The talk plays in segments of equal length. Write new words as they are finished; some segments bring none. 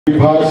We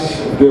pass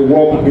the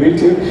warm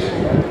greetings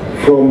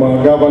from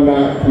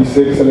Governor His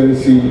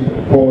Excellency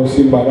Paul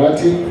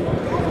Arati,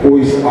 who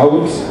is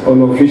out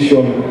on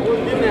official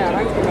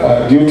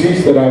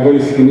duties that are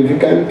very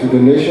significant to the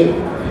nation,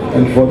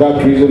 and for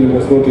that reason he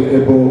was not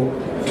able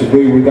to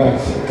be with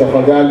us.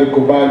 Tafadhali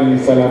kubali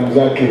salam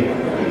zake.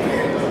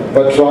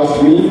 But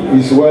trust me,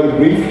 he's well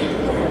briefed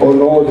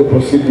on all the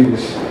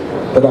proceedings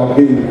that have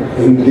been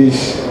in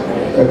this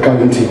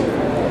county.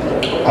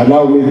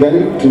 Allow me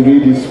then to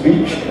read his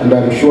speech, and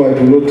I'm sure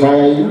it will not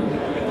tire you,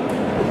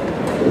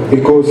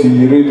 because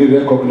he really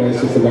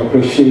recognizes and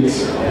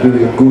appreciates the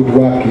good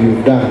work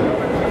you've done.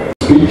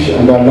 Speech,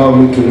 and allow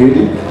me to read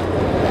it.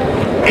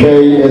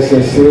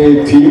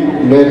 KSSA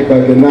team led by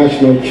the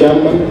National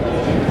Chairman,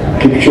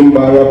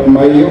 Kipchumba Arap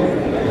Mayo,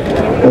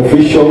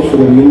 officials for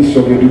the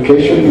Ministry of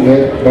Education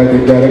led by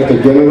the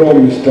Director General,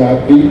 Mr.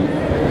 Api,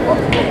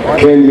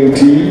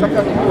 KNUT,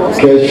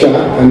 Kesha,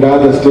 and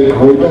other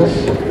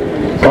stakeholders,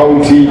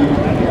 county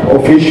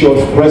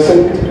officials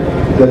present,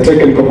 the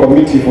technical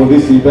committee for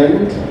this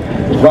event,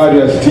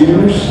 various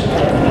teams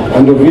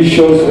and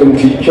officials and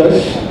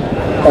teachers,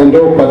 and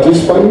all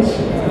participants,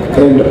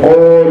 and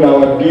all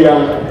our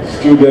dear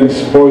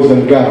students, boys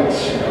and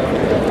girls.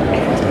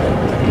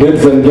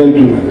 Ladies and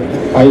gentlemen,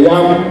 I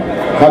am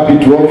happy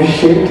to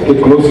officiate the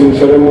closing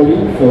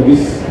ceremony for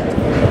this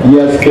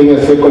year's Kenya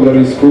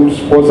Secondary School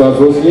Sports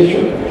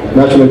Association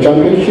National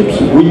Championships,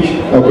 which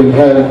have been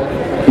held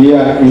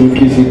here in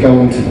Kisii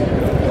County.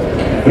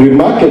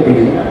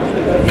 Remarkably,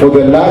 for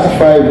the last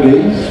 5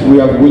 days, we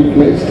have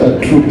witnessed a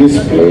true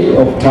display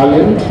of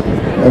talent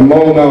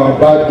among our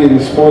budding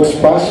sports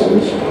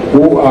persons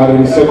who are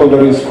in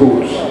secondary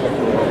schools.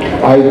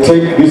 I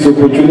take this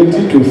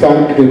opportunity to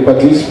thank the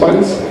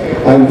participants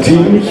and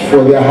teams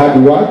for their hard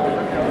work,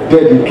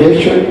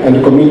 dedication,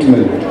 and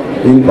commitment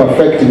in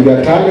perfecting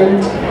their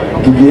talent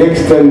to the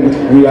extent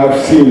we have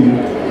seen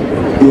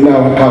in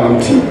our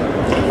county.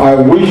 I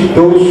wish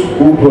those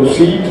who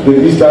proceed to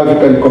the East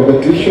African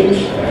competitions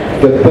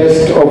the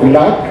best of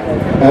luck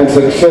and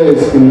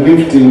success in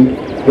lifting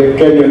the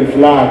Kenyan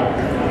flag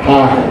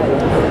high.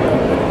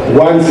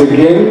 Once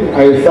again,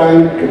 I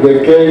thank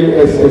the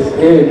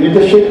KSSA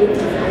leadership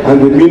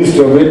and the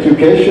Ministry of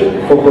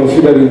Education for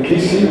considering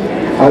Kisii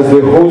as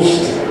the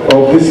host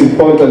of this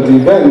important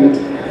event,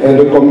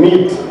 and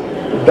commit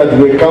that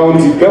the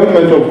county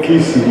government of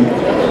Kisii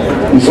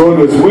is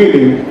always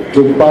willing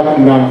to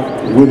partner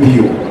with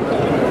you.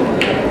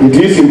 It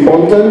is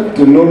important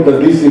to note that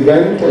this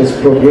event has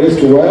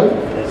progressed well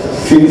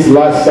since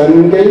last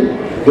Sunday,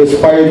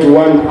 despite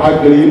one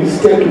ugly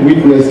incident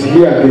witnessed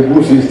here at the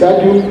Kisii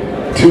Stadium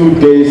 2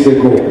 days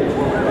ago.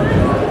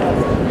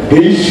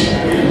 This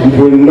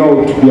will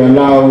not be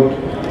allowed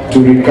to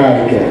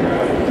recur again.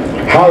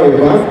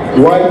 However,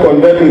 while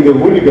condemning the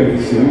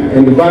hooliganism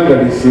and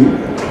vandalism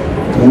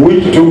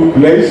which took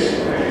place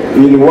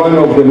in one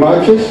of the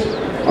matches,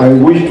 I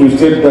wish to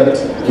state that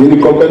in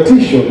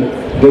competition,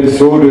 there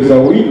is always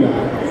a winner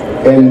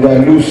and a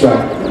loser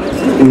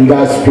in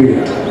that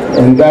spirit.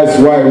 And that's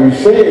why we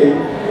say,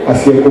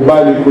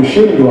 asiyekubali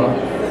kushindwa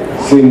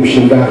si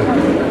mshindani.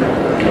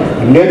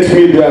 Let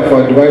me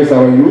therefore advise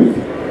our youth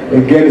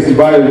against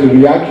violent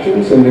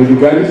reactions and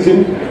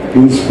hooliganism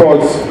in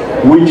sports,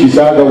 which is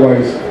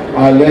otherwise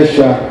a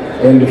leisure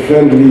and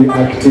friendly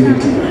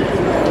activity.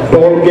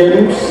 Ball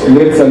games,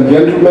 ladies and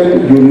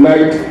gentlemen,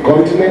 unite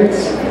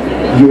continents,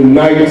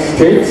 unite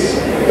states,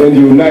 and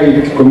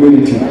unite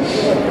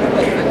communities.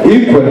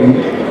 Equally,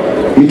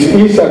 it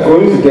is a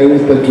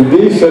coincidence that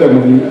today's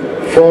ceremony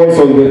falls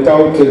on the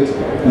touted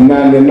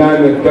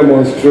Nane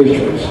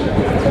demonstrations.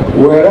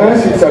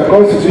 Whereas it's a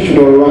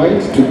constitutional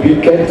right to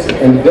picket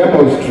and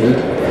demonstrate,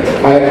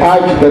 I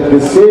urge that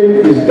the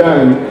same is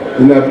done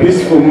in a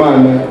peaceful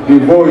manner,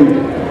 devoid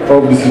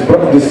of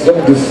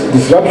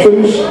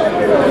disruptions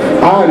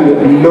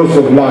and loss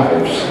of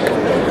lives.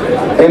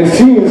 And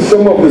since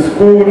some of the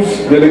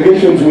schools'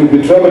 delegations will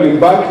be traveling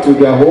back to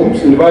their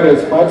homes in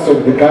various parts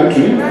of the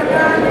country,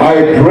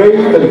 I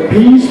pray that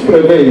peace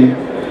prevail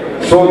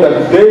so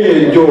that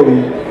they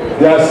enjoy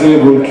their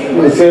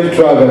safe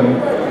travel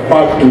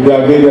back to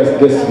their various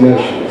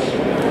destinations.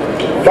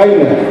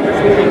 Finally,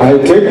 I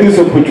take this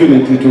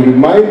opportunity to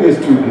remind the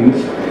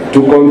students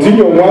to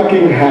continue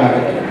working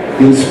hard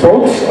in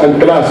sports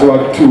and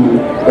classwork too,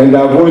 and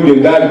avoid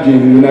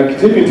indulging in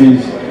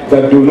activities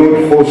that do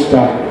not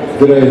foster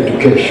their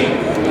education.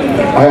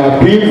 I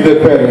appeal to the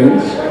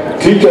parents,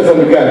 teachers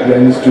and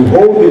guardians to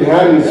hold the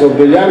hands of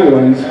the young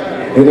ones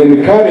and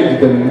encourage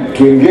them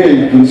to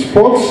engage in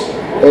sports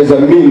as a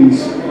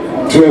means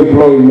to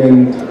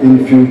employment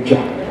in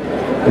future.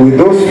 With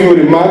those few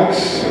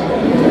remarks,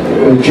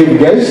 Chief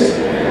Guest,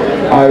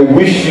 I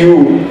wish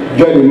you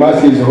journey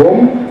masses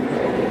home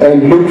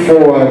and look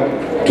forward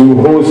to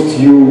host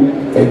you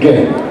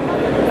again.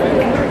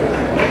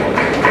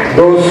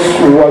 Those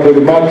were the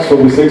remarks of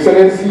His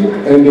Excellency,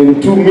 and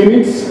in 2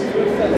 minutes,